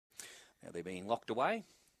they're being locked away.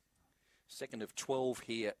 Second of 12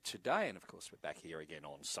 here today, and of course we're back here again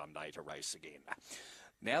on Sunday to race again.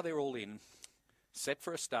 Now they're all in, set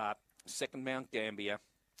for a start. Second Mount Gambier,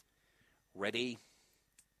 ready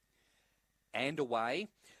and away.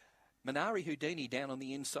 Minari Houdini down on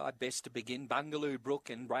the inside, best to begin. Bungaloo Brook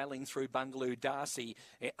and railing through Bungaloo Darcy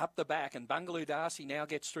up the back, and Bungaloo Darcy now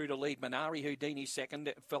gets through to lead. Minari Houdini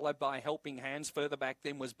second, followed by Helping Hands. Further back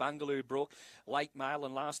then was Bungaloo Brook, Late Mail,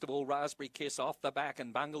 and last of all Raspberry Kiss off the back,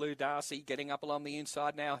 and Bungaloo Darcy getting up along the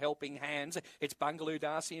inside now. Helping Hands, it's Bungaloo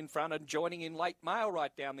Darcy in front and joining in Late Mail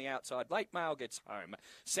right down the outside. Late Mail gets home.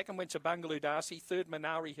 Second went to Bungaloo Darcy, third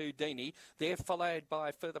Minari Houdini. There followed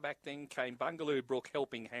by further back then came Bungaloo Brook,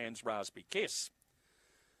 Helping Hands, Raspberry Kiss.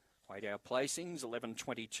 Weighed our placings,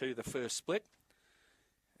 11.22 the first split.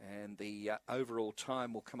 And the overall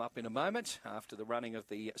time will come up in a moment after the running of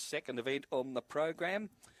the second event on the program.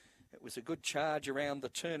 It was a good charge around the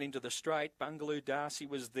turn into the straight. Bungaloo Darcy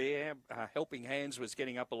was there. Helping Hands was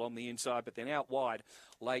getting up along the inside, but then out wide,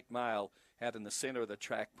 Late Mail out in the centre of the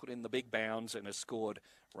track, put in the big bounds and has scored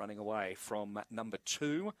running away from number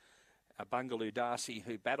 2. Bungaloo Darcy,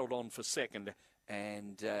 who battled on for second,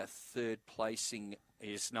 and third placing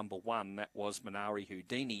is number 1. That was Minari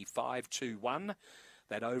Houdini, 5.21.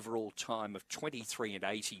 That overall time of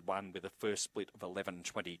 23.81 with a first split of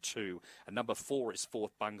 11.22. And number 4 is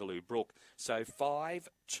fourth Bungaloo Brook. So 5,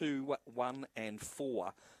 2, 1 and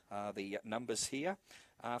 4 are the numbers here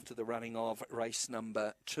after the running of race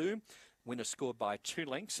number 2. Winner scored by 2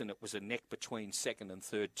 lengths, and it was a neck between second and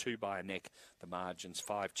third, 2 by a neck. The margins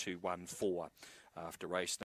 5, 2, 1, 4 after race